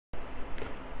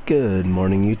Good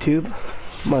morning, YouTube.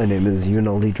 My name is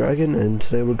Unaldi Dragon, and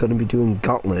today we're going to be doing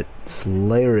Gauntlet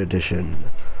Slayer Edition.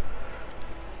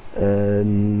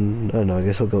 And I don't know, I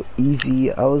guess I'll go easy.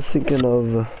 I was thinking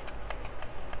of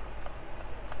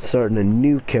starting a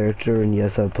new character, and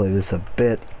yes, I've played this a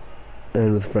bit,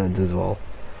 and with friends as well.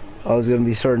 I was going to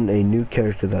be starting a new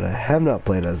character that I have not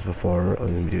played as before. I'm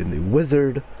going to be doing the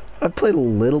Wizard. I've played a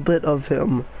little bit of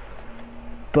him,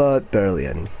 but barely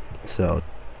any. So,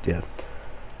 yeah.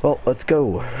 Well, let's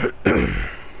go.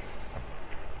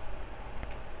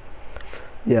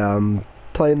 Yeah, I'm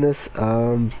playing this.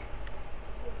 I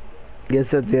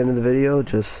guess at the end of the video,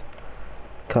 just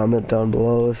comment down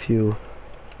below if you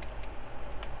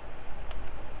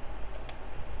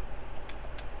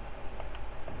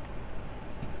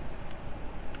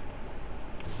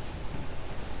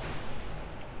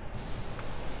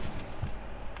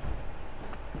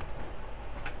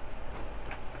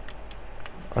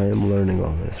I am learning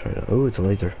all this right now. Oh, it's a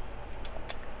laser.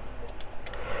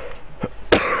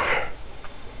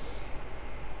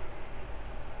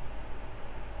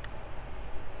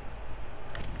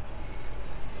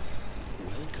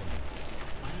 Welcome.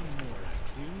 I am Morak,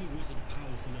 the only wizard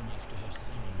powerful enough to have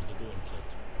summoned the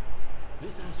Gauntlet.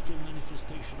 This astral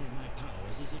manifestation of my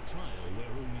powers is a trial where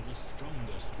only the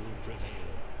strongest will prevail.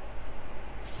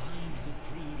 Find the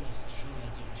 3 lost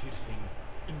shards of Tirfing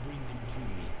and bring them to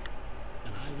me,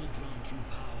 and I will grant you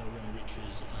power and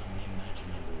riches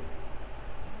unimaginable.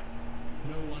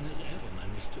 No one has ever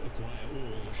managed to acquire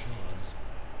all the shards.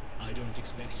 I don't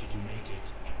expect you to make it,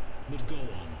 but go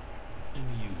on and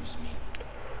use me.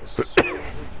 The sword of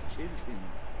Tirfing,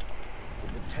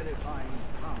 with the terrifying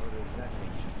power of that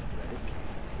ancient relic,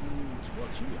 needs what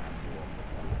you have to offer.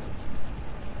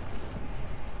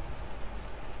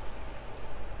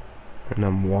 And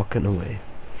I'm walking away.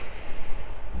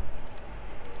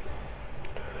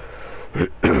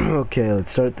 Okay,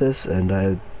 let's start this.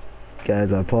 And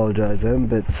guys, I apologize. I'm a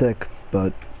bit sick,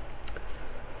 but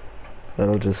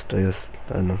that'll just, I guess,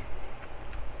 I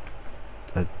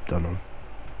don't know.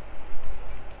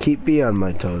 Keep me on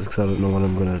my toes, because I don't know when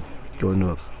I'm gonna go into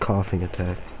a coughing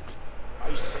attack.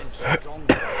 I sense strong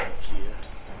magic here.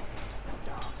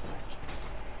 Dark magic.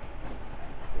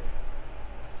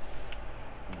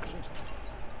 Interesting.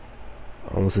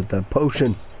 Almost hit that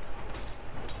potion.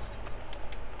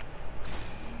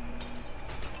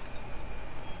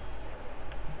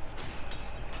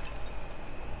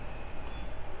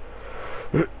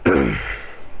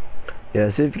 Yeah,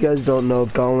 so if you guys don't know,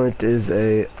 Gauntlet is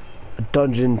a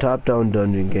top-down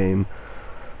dungeon game.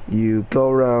 You go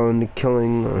around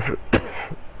killing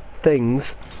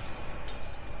things.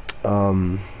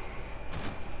 Yeah.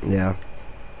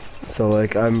 So,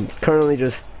 like, I'm currently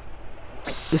just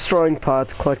destroying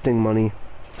pots, collecting money.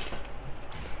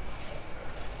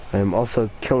 I am also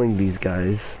killing these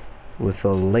guys with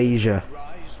a laser.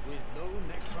 Rise with no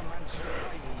necromancer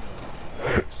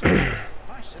I know. Such a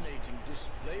fascinating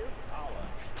display of power.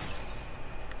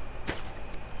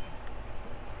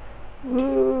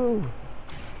 Woo.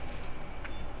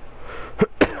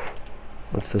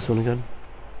 What's this one again?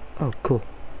 Oh, cool.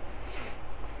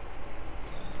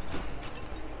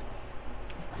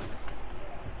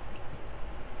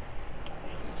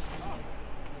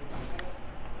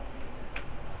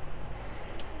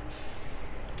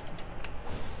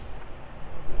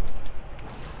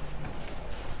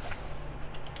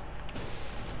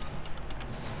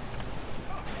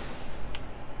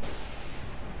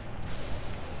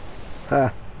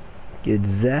 Ha! Get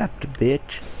zapped,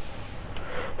 bitch.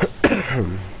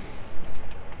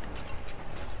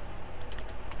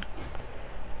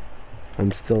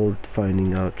 I'm still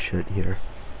finding out shit here.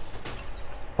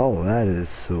 Oh, that is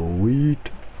sweet.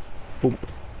 Boom.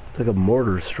 It's like a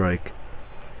mortar strike.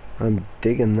 I'm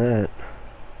digging that.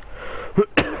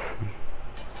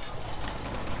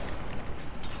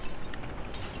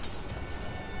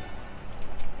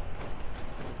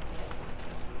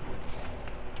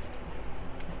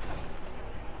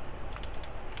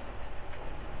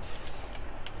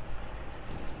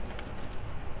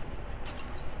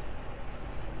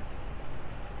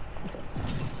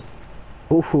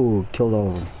 Ooh, killed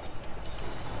all of them.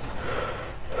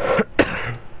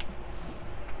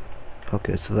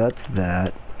 Okay, so that's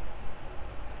that.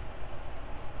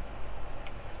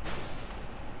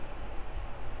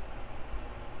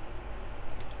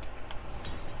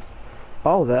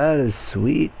 Oh, that is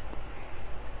sweet.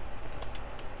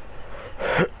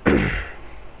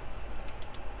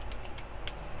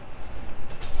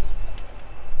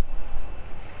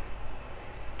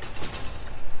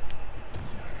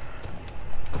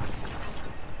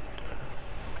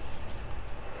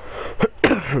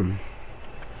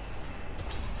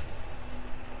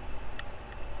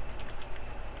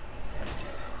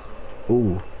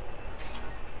 Ooh.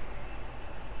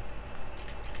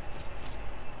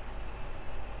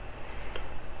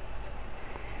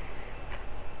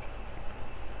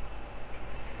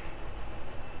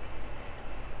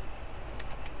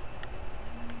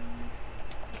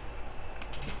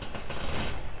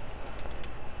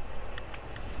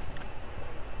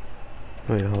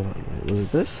 Wait, hold on. Wait, was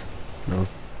it this? No.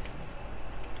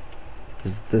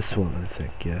 It's this one, I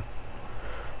think, yeah.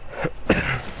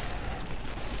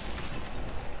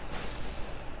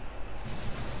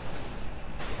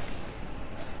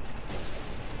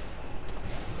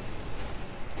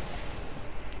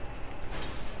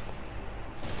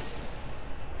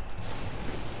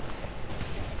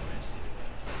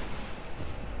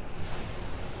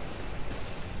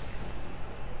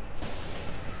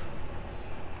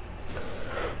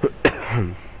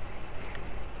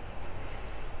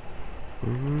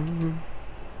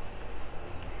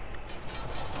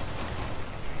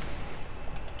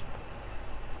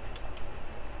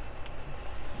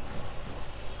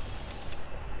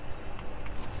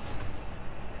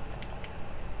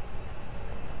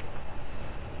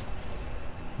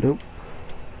 Nope.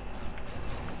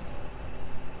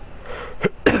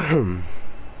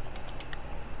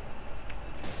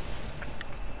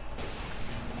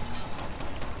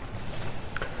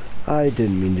 I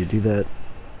didn't mean to do that.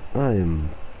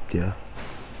 Yeah.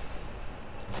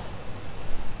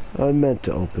 I meant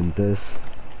to open this.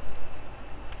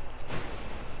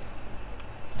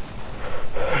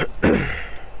 Almost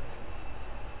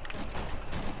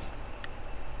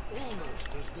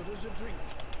as good as a drink.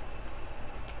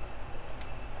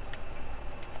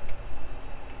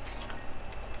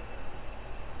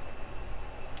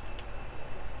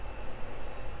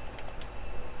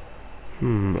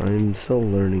 I'm still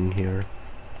learning here.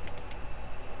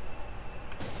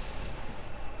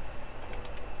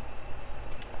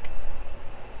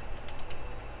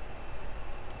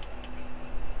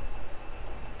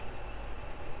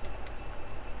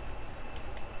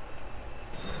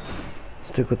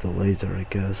 Stick with the laser, I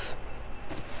guess.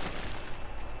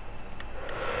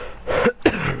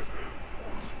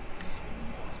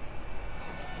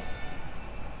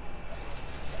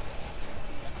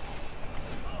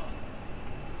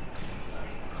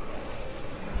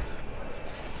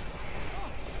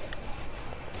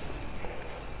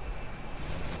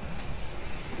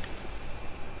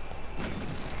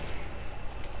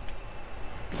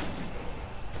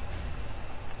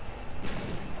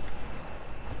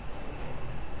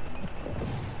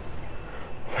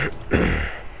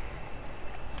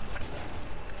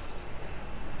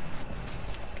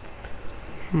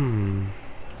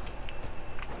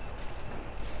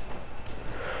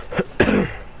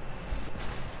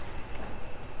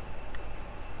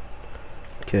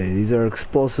 Okay, these are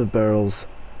explosive barrels.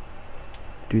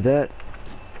 Do that.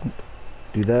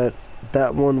 Do that.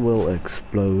 That one will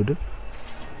explode.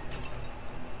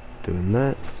 Doing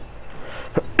that.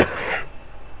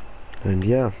 And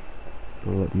yeah,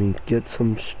 let me get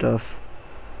some stuff.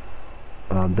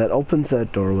 That opens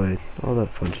that doorway. All that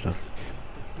fun stuff.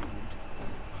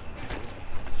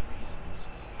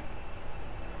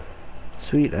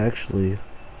 Sweet, actually.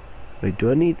 Wait,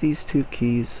 do I need these two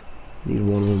keys? I need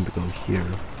one of them to go here.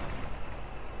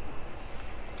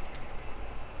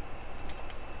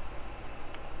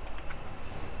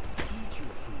 Eat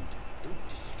your food. Don't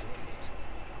destroy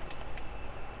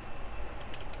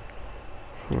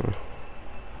it.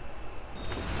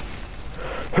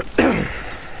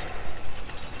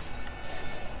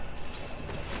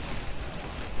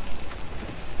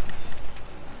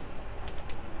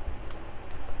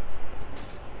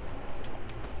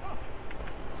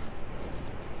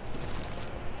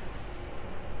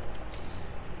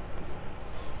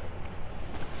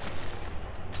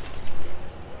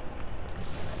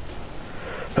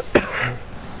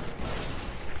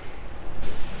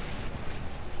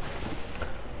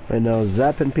 Right now,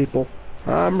 zapping people.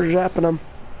 I'm zapping them.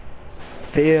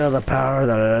 Feel the power of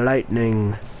the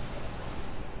lightning.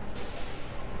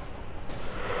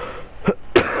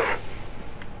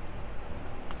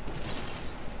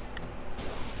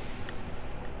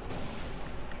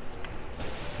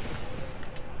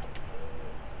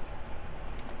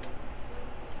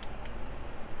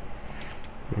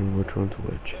 Which one's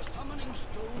which? The summoning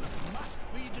stone must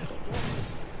be destroyed.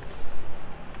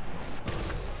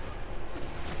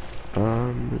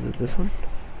 Is it this one?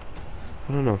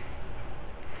 I don't know.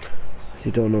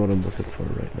 You don't know what I'm looking for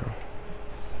right now.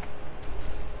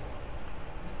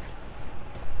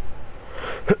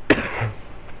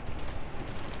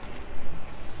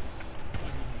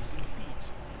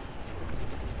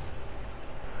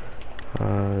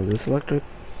 This electric?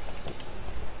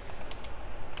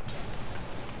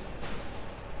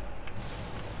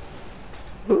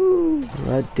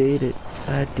 I did it.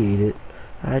 I did it.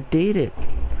 I did it.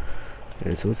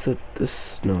 Okay, so what's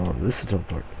this? No, this is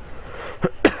teleport.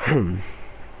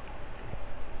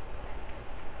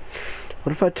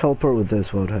 What if I teleport with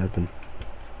this? What would happen?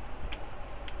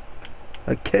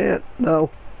 I can't.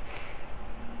 No.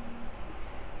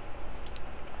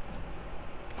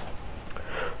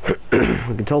 I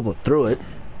can teleport through it.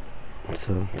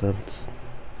 So that's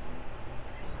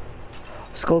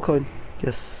skull coin.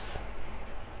 Yes.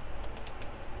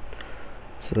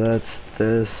 So that's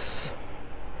this.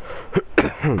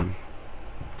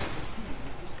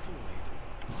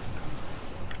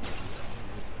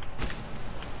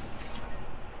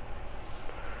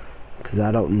 Cause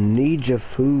I don't need your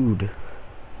food.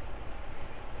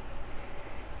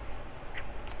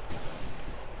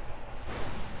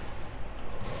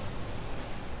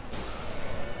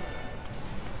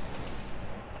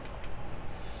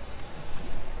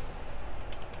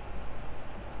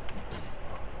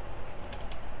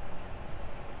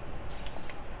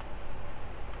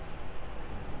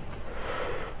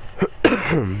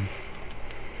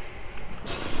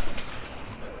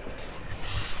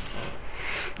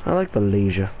 I like the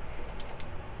laser.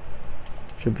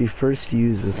 Should be first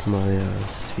used with my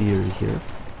sphere here.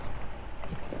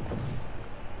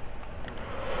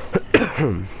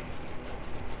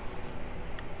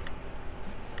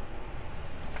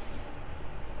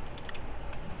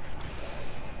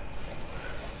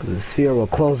 The sphere will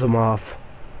close them off.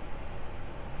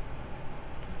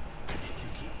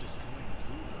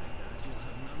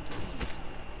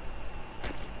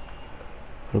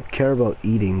 I don't care about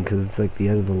eating because it's like the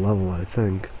end of the level, I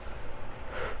think.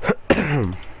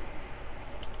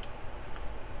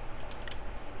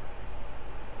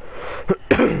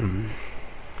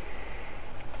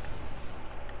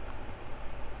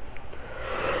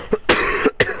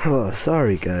 Oh,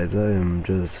 sorry guys, I am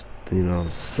just, you know,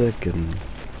 sick and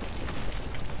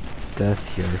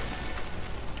death here.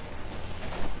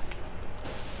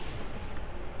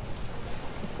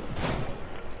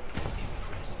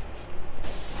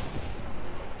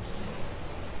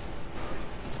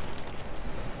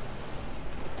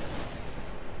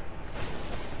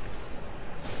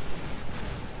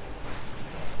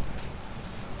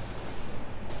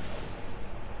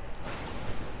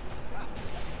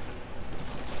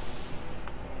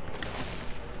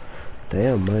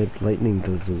 Damn, my lightning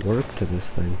does the work to this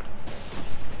thing.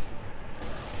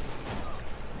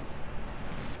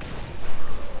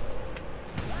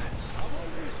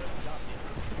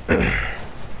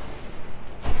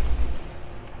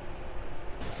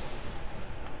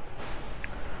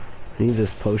 I need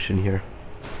this potion here.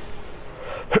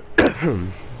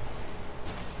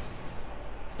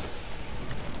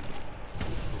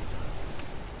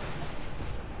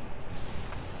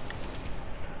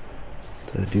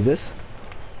 So do this.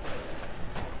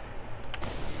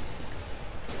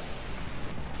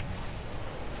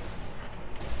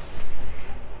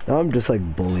 Now I'm just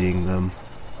like bullying them.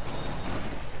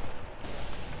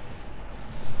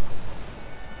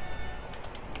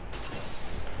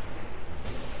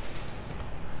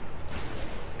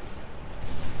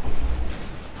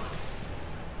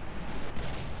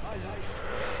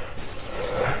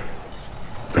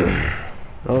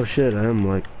 Oh shit, I am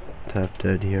like half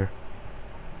dead here.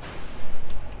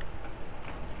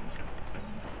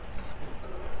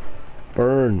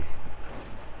 Burn.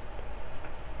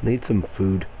 Need some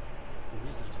food.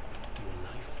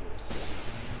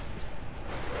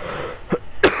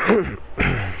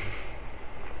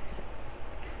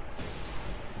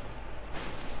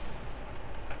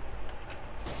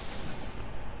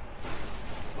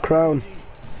 Crown.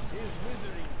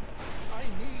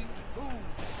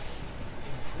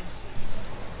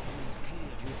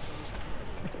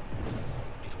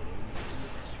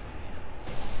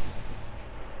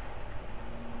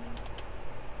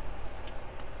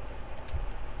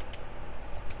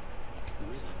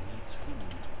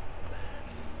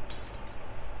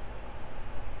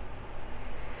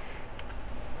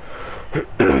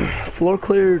 Floor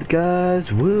cleared,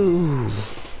 guys. Woo.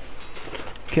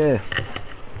 Okay.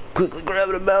 Quickly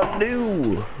grabbing a Mountain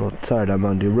Dew. Oh, sorry, not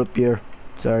Mountain Dew. Root beer.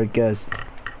 Sorry, guys.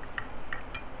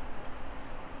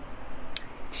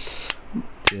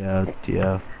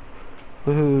 Yeah.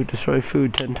 Woohoo, destroy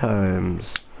food 10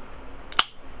 times.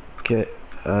 Okay,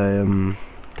 I am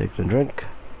taking a drink.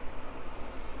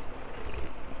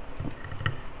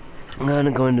 I'm gonna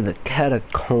go into the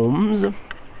catacombs.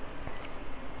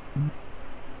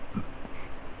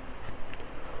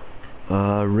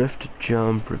 Rift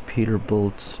jump, repeater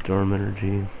bolts, storm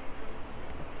energy.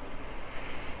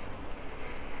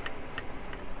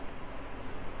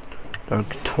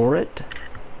 Dark turret.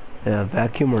 Yeah,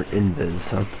 vacuum or invis,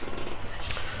 huh?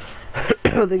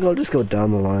 I think I'll just go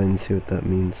down the line and see what that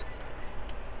means.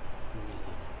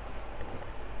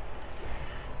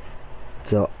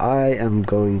 So I am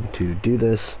going to do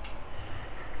this.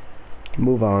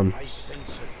 Move on. I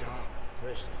sense a dark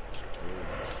presence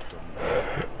growing stronger.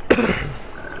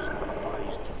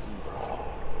 Wise to Uber.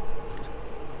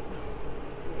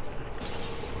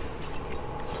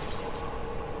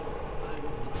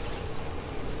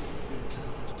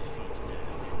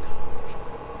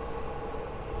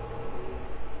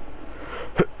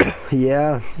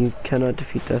 Yeah, you cannot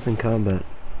defeat death in combat.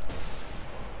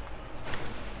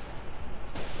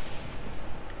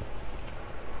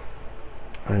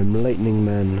 I'm Lightning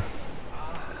Man.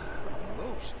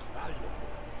 Most valuable.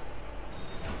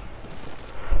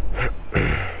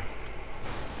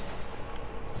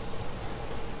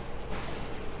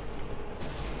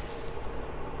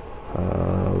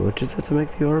 Which is it to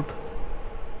make the orb?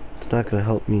 It's not gonna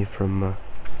help me from,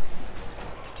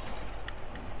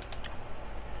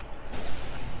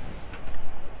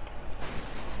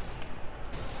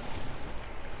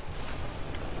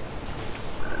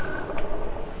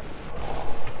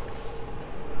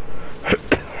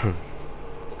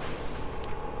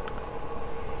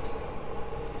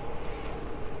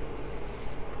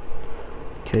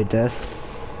 Okay, death.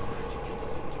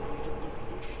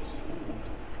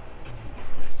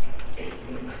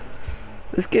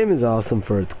 This game is awesome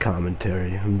for its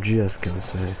commentary, I'm just gonna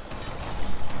say.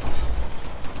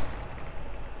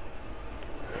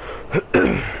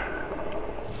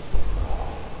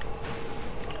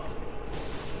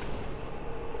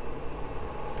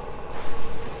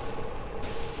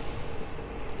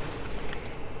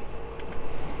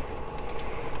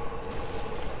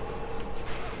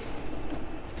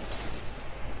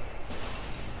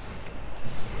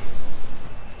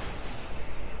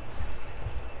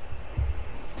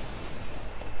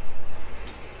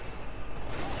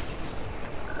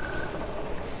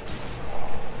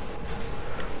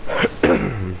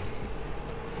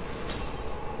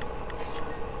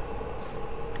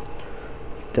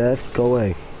 Death, go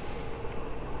away.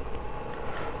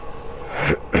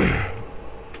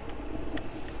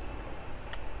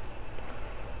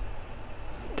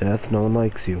 Death, no one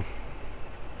likes you.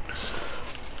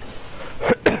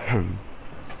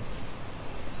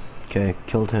 Okay,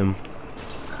 killed him.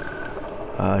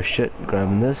 Shit,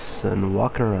 grabbing this and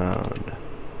walking around.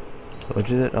 What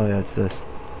is it? Oh yeah, it's this.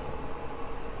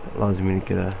 It allows me to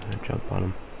get a jump on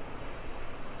him.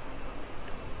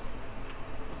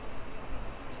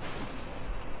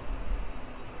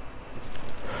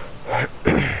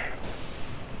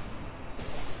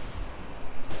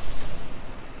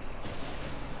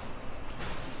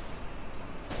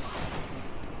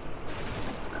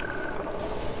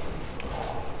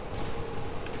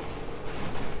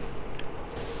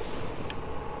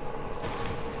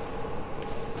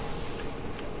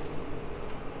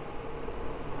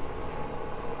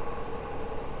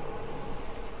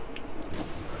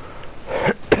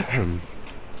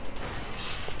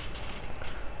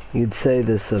 You'd say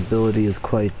this ability is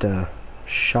quite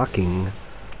shocking,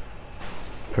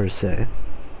 per se.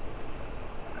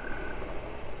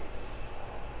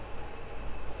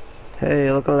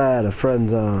 Hey, look at that, a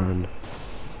friend's on.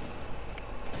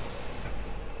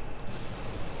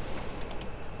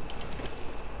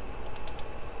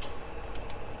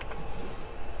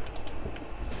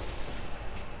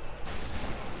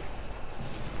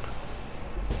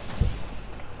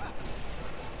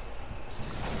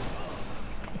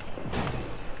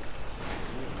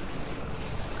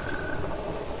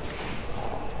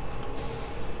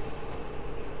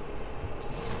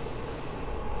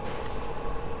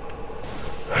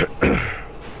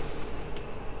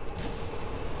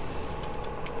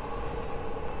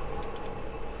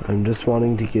 I'm just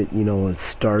wanting to get, you know, a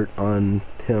start on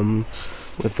him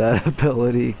with that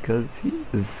ability, because he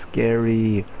is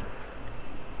scary.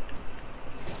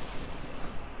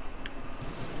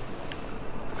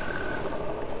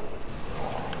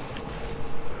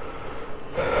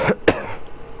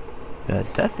 Yeah,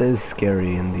 death is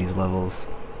scary in these levels.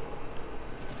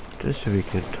 Just to be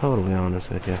totally honest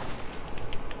with you.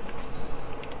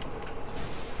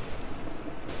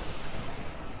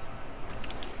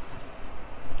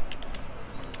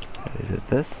 Is it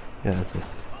this? Yeah, it's this.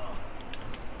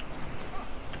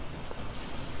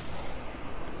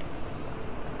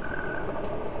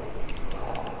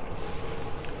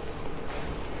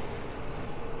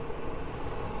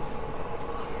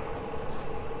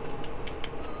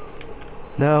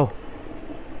 No!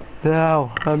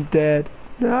 No! I'm dead!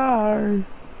 No!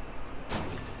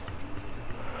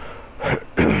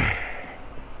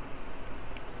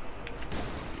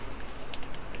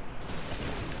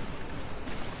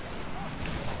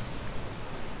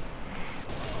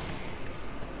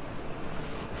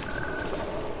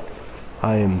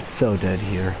 I am so dead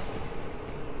here.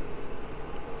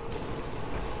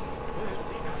 Where's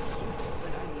the absinthe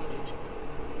when I need it?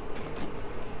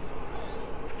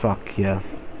 Fuck yeah.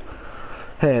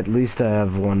 Hey, at least I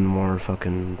have one more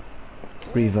fucking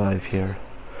revive here.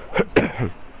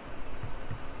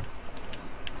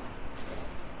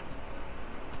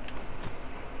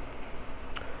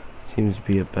 Seems to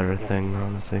be a better thing,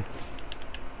 honestly.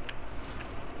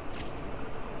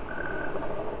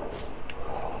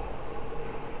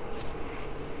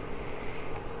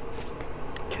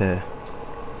 Okay.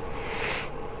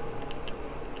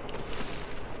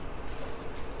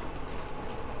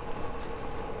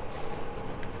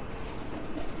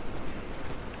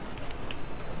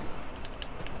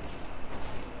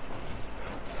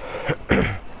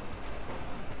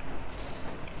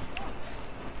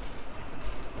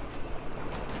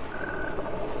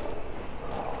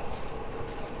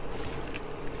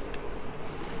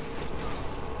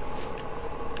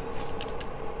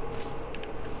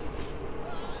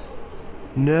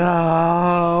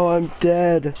 No, I'm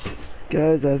dead.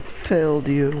 Guys, I've failed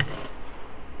you.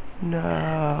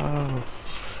 No.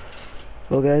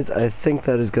 Well guys, I think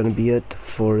that is going to be it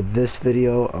for this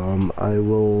video. I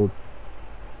will,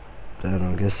 I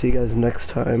don't know, guess see you guys next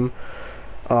time.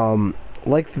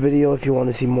 Like the video if you want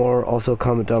to see more. Also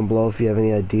comment down below if you have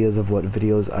any ideas of what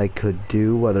videos I could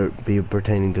do, whether it be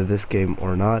pertaining to this game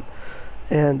or not.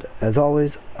 And as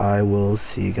always, I will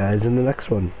see you guys in the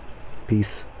next one.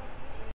 Peace.